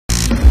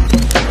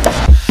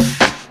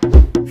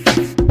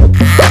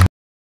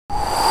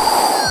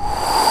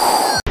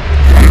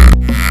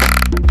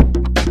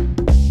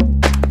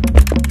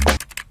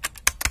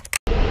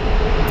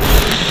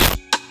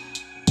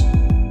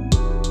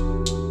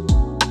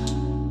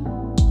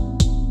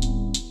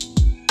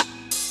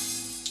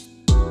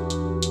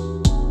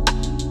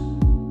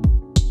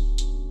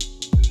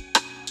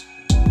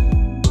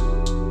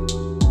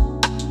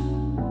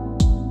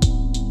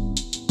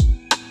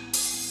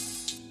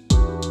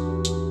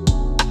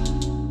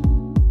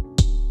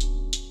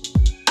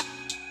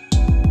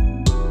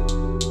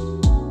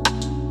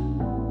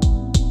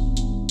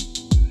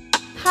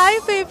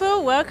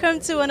welcome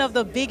to one of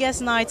the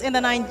biggest nights in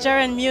the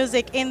Nigerian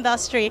music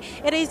industry.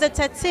 It is the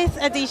 13th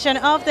edition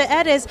of the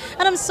Headies,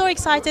 and I'm so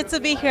excited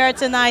to be here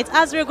tonight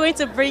as we're going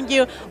to bring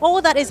you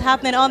all that is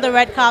happening on the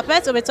red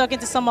carpet. We'll be talking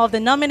to some of the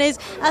nominees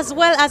as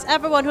well as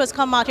everyone who has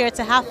come out here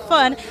to have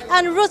fun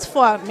and root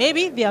for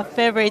maybe their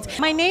favorite.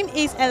 My name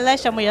is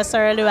Elesha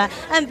Muyasaralua,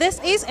 and this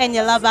is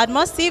Eniola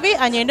Badmus TV,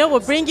 and you know we'll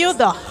bring you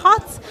the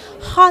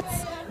hot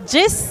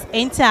gist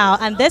in town,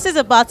 and this is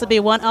about to be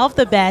one of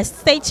the best.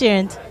 Stay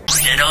tuned.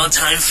 And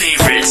all-time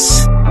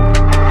favorites.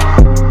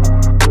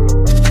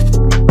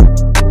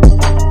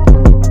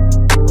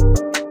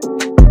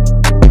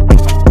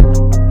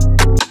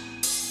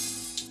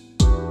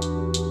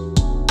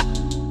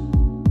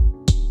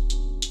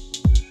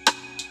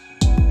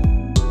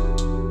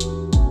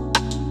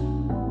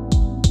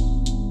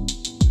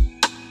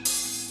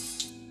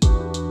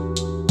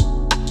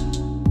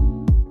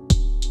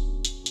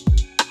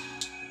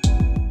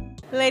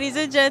 Ladies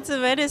and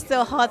gentlemen, it's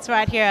still hot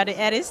right here at the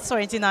Headies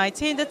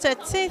 2019, the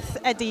 13th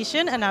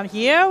edition, and I'm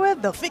here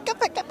with the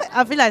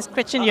I feel like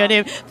scratching your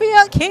name.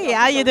 Okay,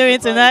 how are you doing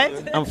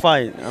tonight? I'm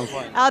fine.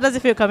 How does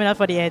it feel coming out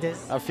for the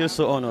Headies? I feel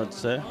so honored,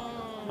 sir.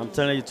 I'm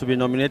telling you, to be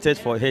nominated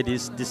for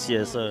Headies this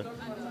year, sir.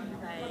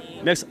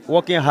 Makes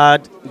working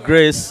hard,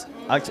 grace.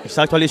 It's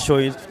actually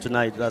showing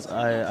tonight that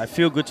I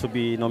feel good to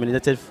be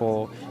nominated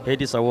for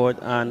Headies Award,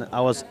 and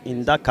I was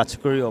in that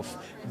category of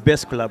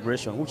best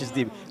collaboration, which is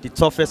the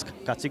toughest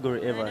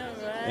category ever.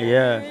 Right.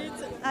 Yeah.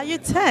 Are you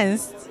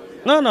tensed?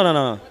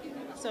 No.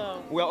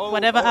 So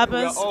whatever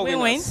happens, we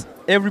win.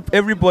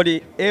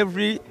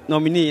 Every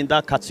nominee in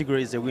that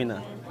category is a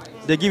winner.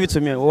 They give it to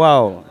me.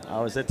 Wow.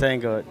 I would say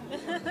thank God.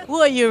 Who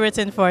are you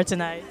rooting for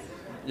tonight?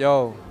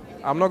 Yo,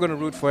 I'm not going to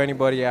root for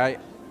anybody. I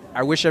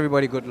wish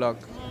everybody good luck.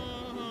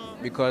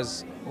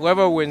 Because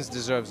whoever wins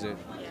deserves it,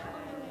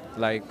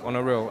 like on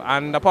a real.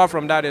 And apart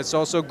from that, it's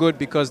also good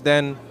because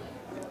then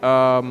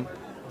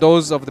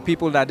those of the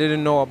people that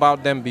didn't know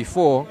about them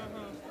before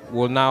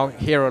will now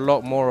hear a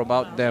lot more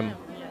about them.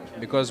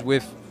 Because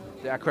with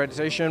the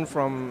accreditation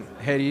from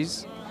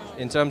Headies,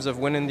 in terms of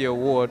winning the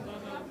award,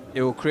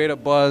 it will create a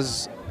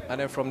buzz, and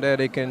then from there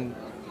they can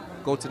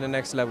go to the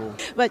next level.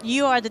 But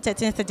you are the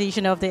 13th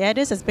edition of the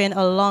Headies. It's been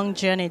a long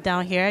journey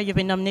down here. You've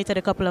been nominated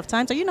a couple of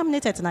times. Are you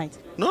nominated tonight?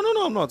 No,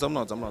 I'm not.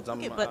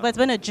 Okay, but it's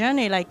been a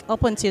journey, like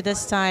up until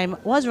this time.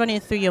 What's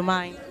running through your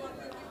mind?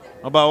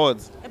 About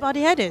what? About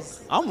the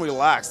Headies. I'm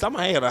relaxed. I'm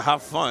here to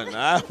have fun.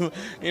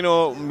 You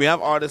know, we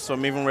have artists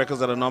from Even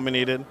Records that are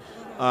nominated.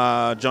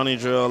 Johnny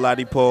Drill,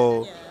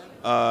 Ladipo,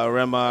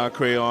 Rema,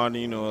 Crayon,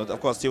 you know,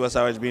 of course, Tiwa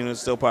Savage being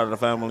still part of the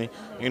family.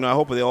 You know, I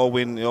hope they all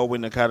win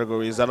the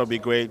categories. That'll be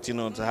great, you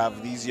know, to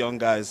have these young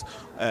guys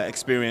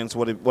experience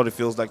what it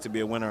feels like to be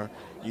a winner.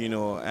 You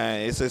know,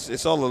 and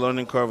it's all a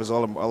learning curve. It's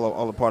all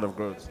a part of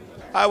growth.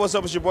 Hi, what's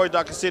up? It's your boy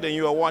Dr. Sid, and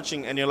you are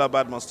watching Eniola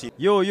Badmus TV.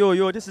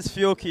 Yo, this is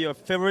Fioki, your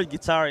favorite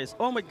guitarist.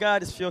 Oh my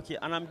God, it's Fioki,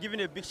 and I'm giving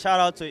a big shout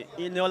out to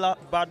Eniola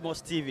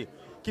Badmus TV.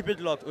 Keep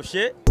it locked,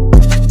 Oshe.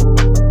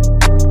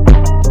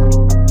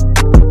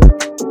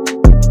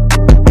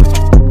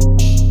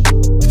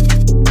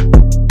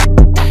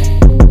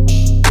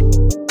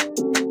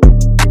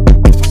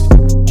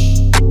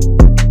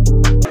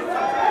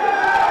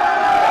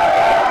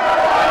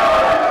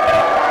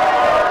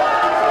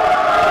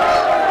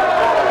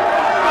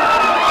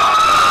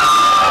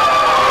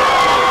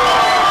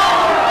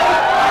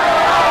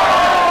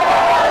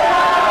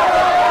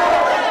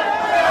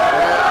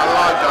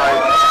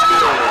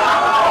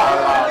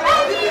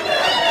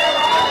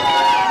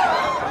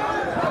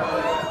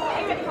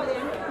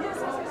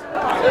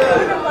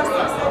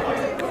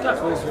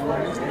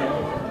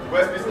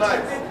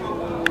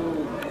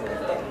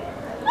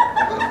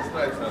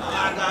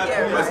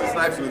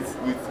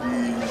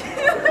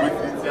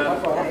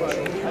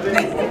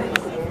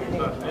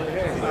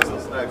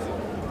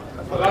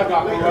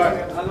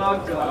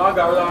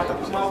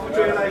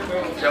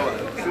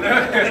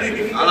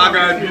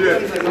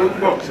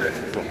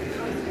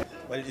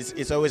 Well,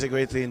 it's always a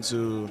great thing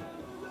to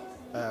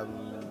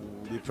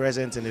be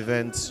present in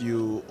events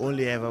you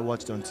only ever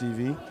watched on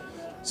TV.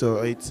 So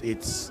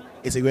it's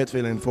a great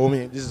feeling for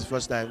me. This is the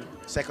first time,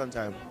 second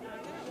time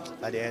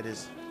at the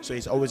Headies. So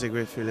it's always a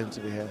great feeling to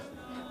be here.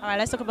 All right,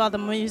 let's talk about the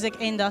music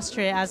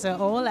industry as a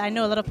whole. I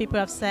know a lot of people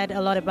have said a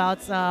lot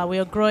about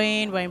we're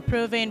growing, we're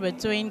improving, we're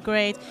doing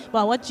great.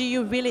 But what do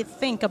you really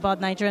think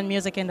about Nigerian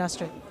music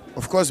industry?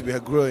 Of course we are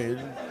growing.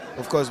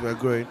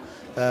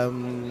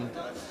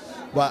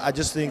 But I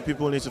just think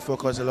people need to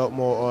focus a lot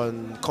more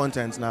on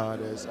content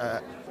nowadays.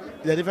 There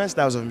are different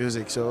styles of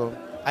music, so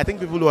I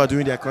think people who are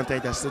doing their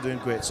content are still doing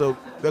great. So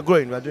we're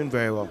growing, we're doing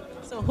very well.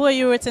 So who are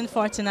you rooting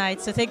for tonight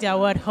to take the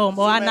award home,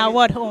 or an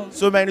award home?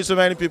 So many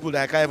people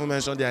that I can't even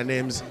mention their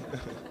names.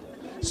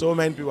 So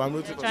many people. I'm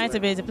rooting for. Trying to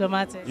be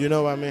diplomatic. You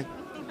know what I mean?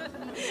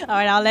 All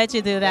right, I'll let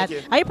you do that.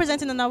 Are you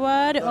presenting an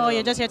award, or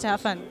you're just here to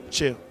have fun?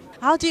 Chill.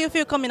 How do you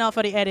feel coming out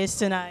for the Headies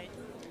tonight?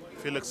 I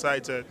feel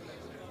excited.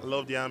 I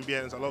love the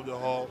ambience. I love the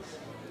hall.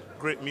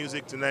 Great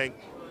music tonight.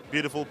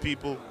 Beautiful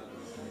people.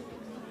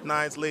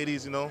 Nice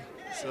ladies, you know.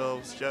 So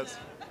it's just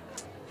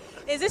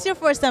Is this your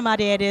first time at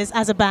the Headies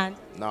as a band?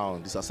 No,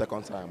 this is our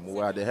second time. We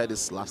were at the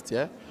Headies last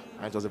year,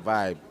 and it was a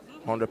vibe,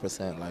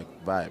 100% like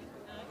vibe.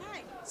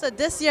 So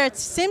this year it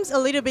seems a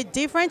little bit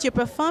different. You're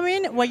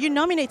performing. Were you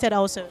nominated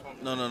also?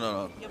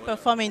 No. You're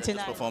performing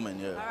tonight. Just performing,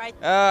 yeah. All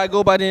right. I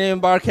go by the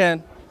name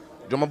Barkan.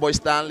 Drummer boy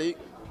Stanley.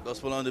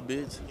 Gospel on the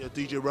beat. Yeah,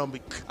 DJ Rumby.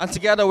 And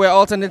together we're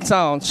alternate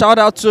sound. Shout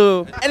out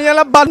to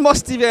Eniola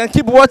Badmus TV and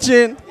keep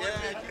watching.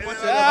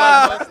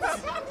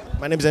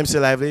 My name is MC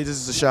Lively. This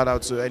is a shout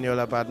out to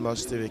Eniola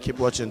Badmus TV. Keep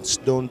watching.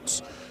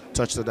 Don't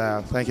touch the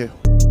dial. Thank you.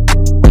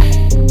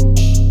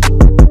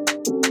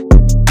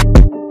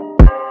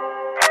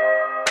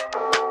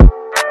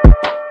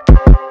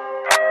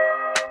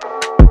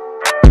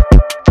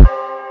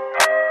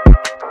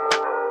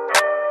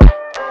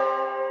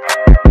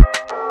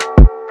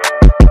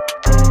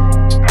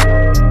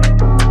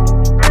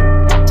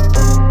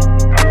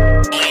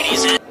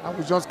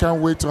 We just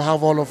can't wait to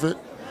have all of it.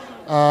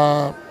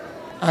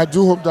 I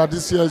do hope that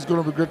this year is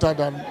going to be greater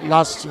than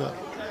last year.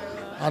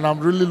 And I'm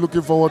really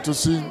looking forward to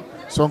seeing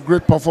some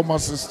great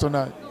performances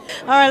tonight.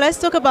 All right, let's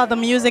talk about the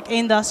music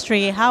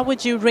industry. How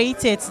would you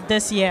rate it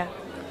this year?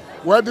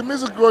 Well, the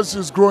music growth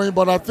is growing,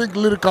 but I think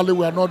lyrically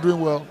we are not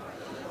doing well.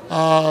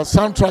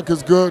 Soundtrack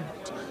is good,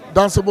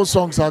 danceable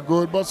songs are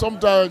good, but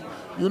sometimes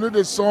you need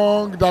a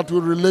song that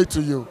will relate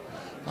to you.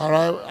 All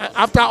right.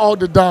 After all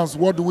the dance,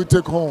 what do we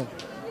take home?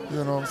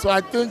 You know. So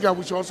I think that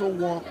we should also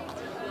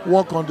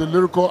work on the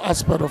lyrical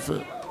aspect of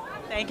it.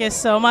 Thank you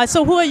so much.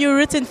 So who are you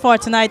rooting for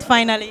tonight,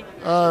 finally?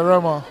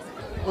 Rema.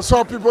 What's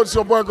up, people? It's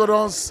your boy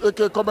Godons,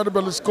 aka Comedy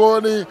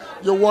Berlusconi.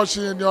 You're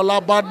watching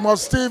Eniola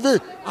Badmus TV.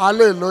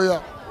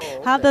 Hallelujah.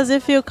 How does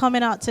it feel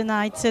coming out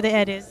tonight to the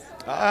Headies?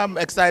 I'm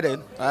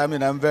excited. I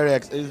mean,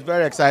 it's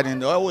very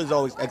exciting.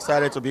 Always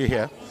excited to be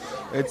here.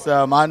 It's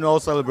an annual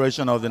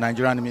celebration of the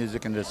Nigerian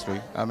music industry.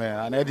 I mean,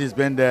 and Eddie's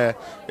been there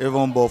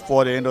even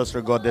before the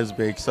industry got this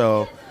big.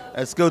 So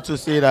it's good to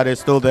see that it's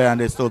still there and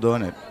they're still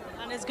doing it.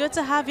 And it's good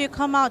to have you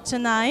come out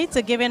tonight,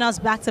 giving us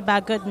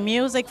back-to-back good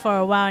music for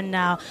a while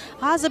now.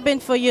 How's it been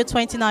for you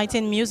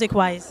 2019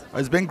 music-wise?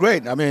 It's been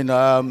great. I mean,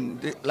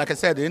 like I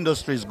said, the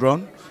industry's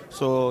grown.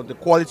 So the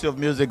quality of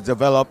music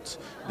developed.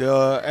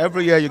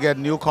 Every year you get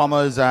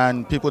newcomers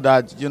and people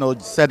that, you know,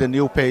 set a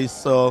new pace.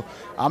 So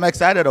I'm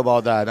excited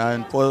about that.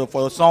 And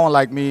for someone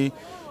like me,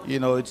 you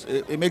know,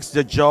 it makes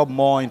the job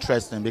more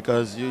interesting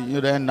because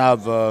you then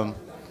have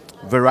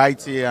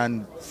variety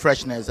and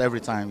freshness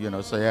every time, you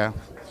know, so yeah.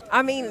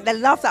 I mean, the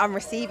love that I'm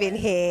receiving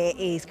here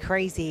is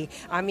crazy.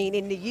 I mean,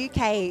 in the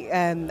UK,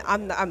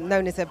 I'm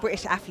known as a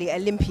British athlete,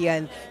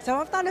 Olympian. So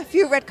I've done a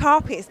few red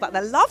carpets, but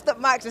the love that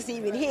Mike's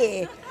receiving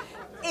here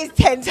is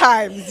 10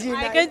 times, you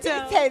know, it's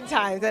 10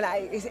 times, and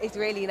it's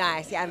really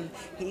nice. Yeah, and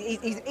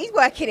he's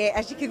working it,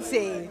 as you can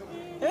see.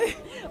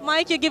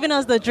 Mike, you're giving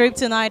us the drip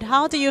tonight.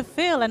 How do you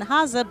feel, and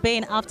how's it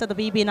been after the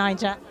BB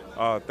Niger?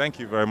 Thank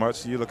you very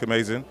much. You look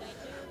amazing.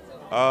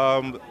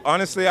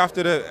 Honestly,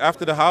 after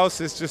the house,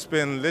 it's just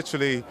been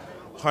literally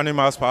 100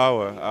 miles per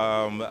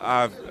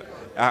hour.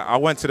 I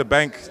went to the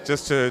bank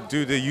just to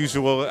do the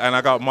usual, and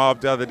I got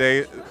mobbed the other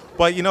day.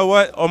 But you know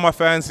what? All my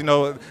fans, you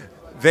know,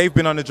 they've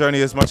been on the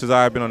journey as much as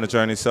I've been on the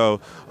journey. So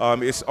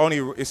it's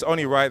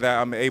only right that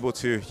I'm able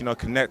to, you know,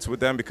 connect with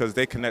them because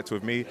they connect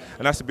with me,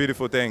 and that's a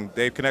beautiful thing.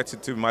 They've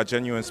connected to my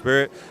genuine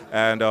spirit,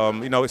 and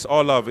you know, it's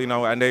all love, you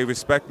know, and they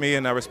respect me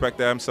and I respect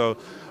them. So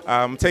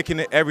I'm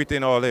taking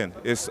everything all in.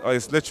 It's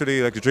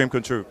literally like a dream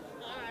come true.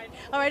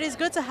 All right, it's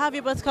good to have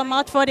you both come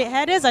out for the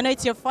Headies. I know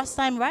it's your first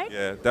time, right?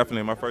 Yeah,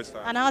 definitely my first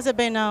time. And how's it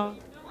been now?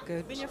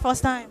 Good. Been your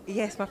first time?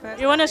 Yes, my first.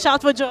 You want to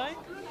shout for joy?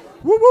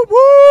 Woo, woo,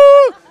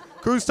 woo!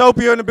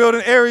 Cruisetopia in the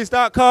building,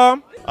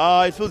 Aries.com.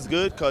 It feels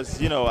good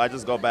because, you know, I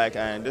just got back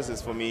and this is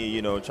for me,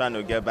 you know, trying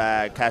to get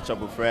back, catch up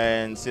with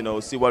friends, you know,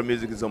 see what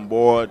music is on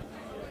board.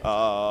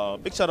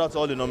 Big shout out to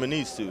all the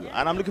nominees too.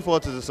 And I'm looking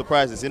forward to the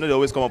surprises. You know, they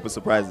always come up with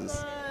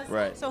surprises.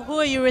 Right. So who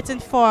are you written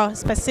for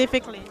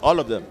specifically? All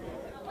of them.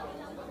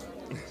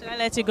 Should I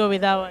let you go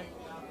with that one?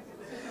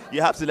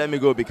 You have to let me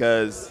go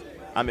because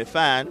I'm a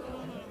fan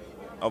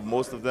of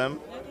most of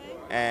them.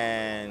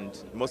 And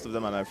most of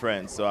them are my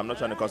friends, so I'm not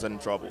trying to cause any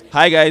trouble.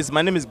 Hi guys,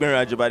 my name is Ben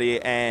Rajabadi,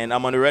 and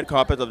I'm on the red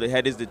carpet of the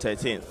Headies the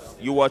 13th.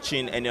 You're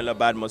watching Eniola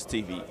Badmus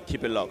TV.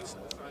 Keep it locked.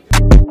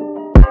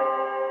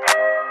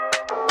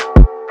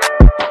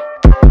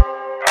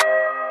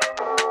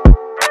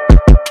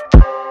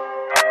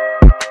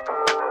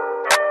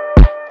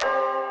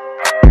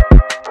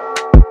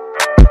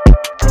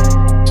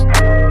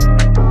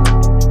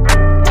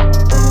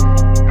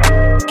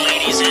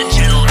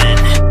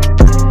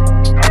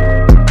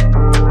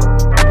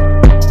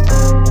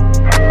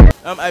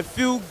 I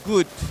feel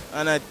good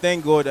and I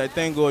thank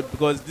God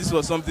because this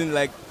was something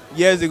like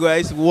years ago I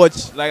used to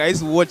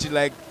watch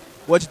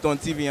it on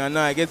TV, and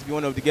now I get to be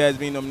one of the guys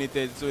being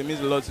nominated, so it means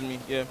a lot to me.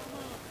 Yeah.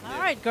 All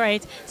right,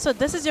 great. So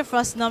this is your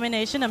first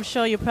nomination. I'm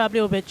sure you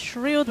probably will be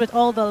thrilled with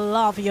all the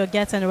love you're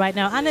getting right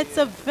now, and it's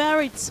a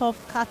very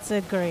tough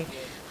category.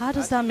 How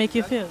does that make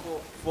you feel?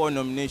 4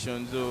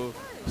 nominations, so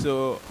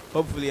So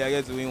hopefully I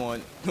get to win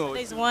one.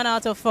 It's 1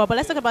 out of 4. But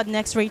let's talk about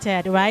next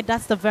rated, right?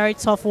 That's the very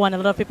tough one. A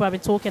lot of people have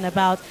been talking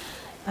about.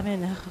 I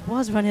mean,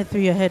 what's running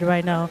through your head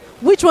right now?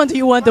 Which one do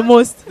you want the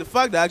most? The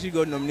fact that I actually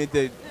got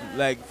nominated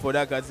like for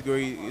that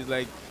category is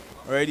like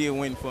already a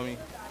win for me.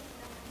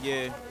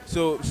 Yeah.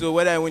 So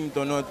whether I win it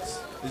or not,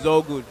 it's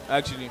all good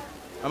actually.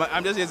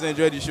 I'm just here to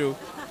enjoy the show.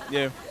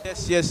 Yeah.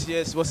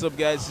 Yes. What's up,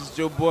 guys? It's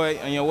Joe Boy,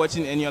 and you're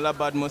watching Eniola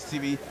Badmus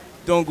TV.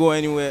 Don't go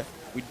anywhere.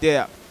 We're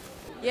there.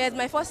 Yeah, it's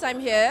my first time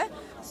here,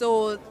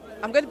 so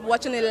I'm going to be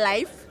watching it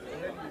live.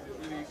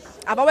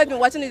 I've always been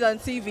watching it on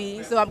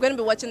TV, so I'm going to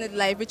be watching it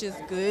live, which is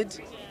good.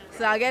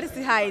 So I'll get to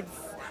see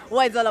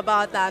what it's all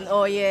about, and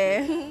oh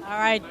yeah. All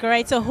right,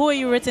 great. So who are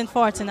you rooting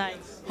for tonight?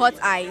 Hot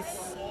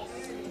Ice,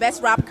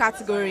 best rap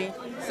category.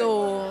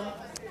 So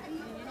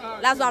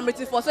that's what I'm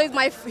rooting for. So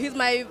he's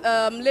my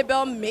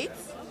label mate.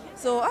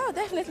 So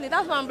definitely,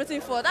 that's what I'm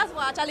rooting for. That's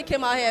what I actually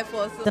came out here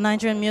for. So. The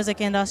Nigerian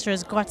music industry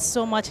has got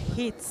so much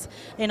hits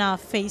in our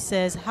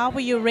faces. How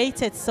will you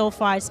rate it so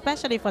far,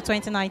 especially for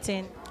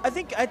 2019? I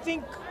think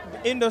the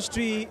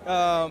industry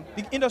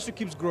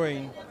keeps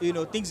growing. You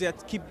know, things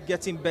that keep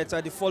getting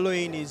better. The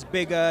following is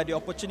bigger. The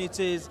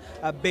opportunities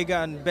are bigger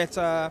and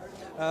better.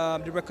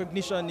 The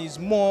recognition is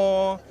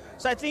more.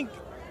 So I think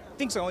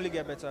things can only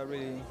get better,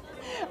 really.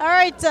 All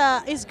right,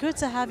 it's good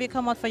to have you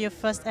come out for your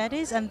first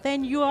Headies, and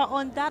then you are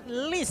on that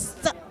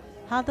list.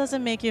 How does it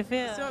make you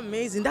feel? So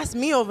amazing. That's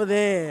me over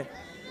there.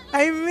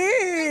 I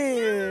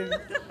mean,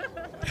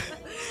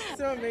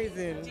 so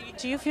amazing.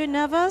 Do you feel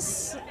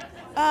nervous?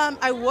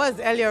 I was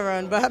earlier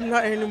on, but I'm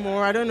not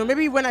anymore. I don't know.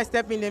 Maybe when I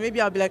step in there, maybe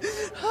I'll be like,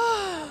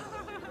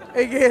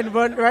 again.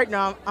 But right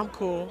now, I'm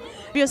cool.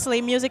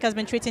 Obviously, music has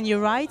been treating you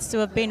right to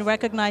have been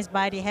recognized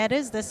by the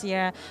Headies this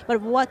year.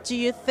 But what do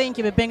you think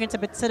you'll be bringing to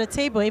the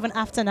table even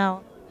after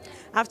now?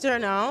 After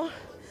now,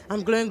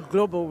 I'm going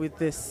global with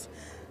this.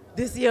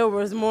 This year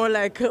was more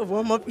like a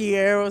warm-up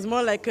year. It was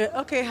more like,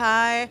 okay,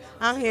 hi,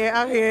 I'm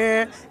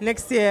here.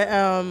 Next year,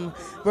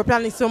 we're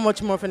planning so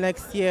much more for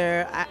next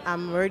year.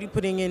 I'm already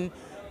putting in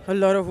a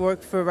lot of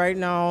work for right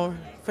now.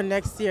 For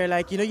next year,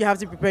 like, you know, you have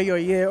to prepare your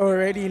year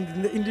already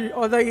in the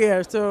other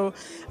year. So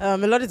a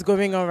lot is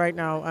going on right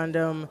now,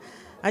 and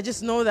I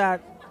just know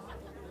that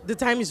the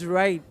time is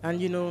right, and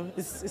you know,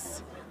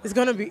 it's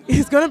gonna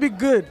be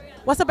good.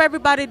 What's up,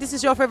 everybody? This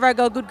is your favorite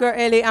girl, Good Girl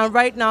Ellie, and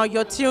right now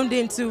you're tuned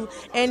into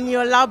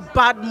Eniola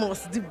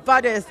Badmus, the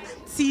baddest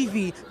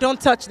TV.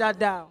 Don't touch that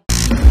dial.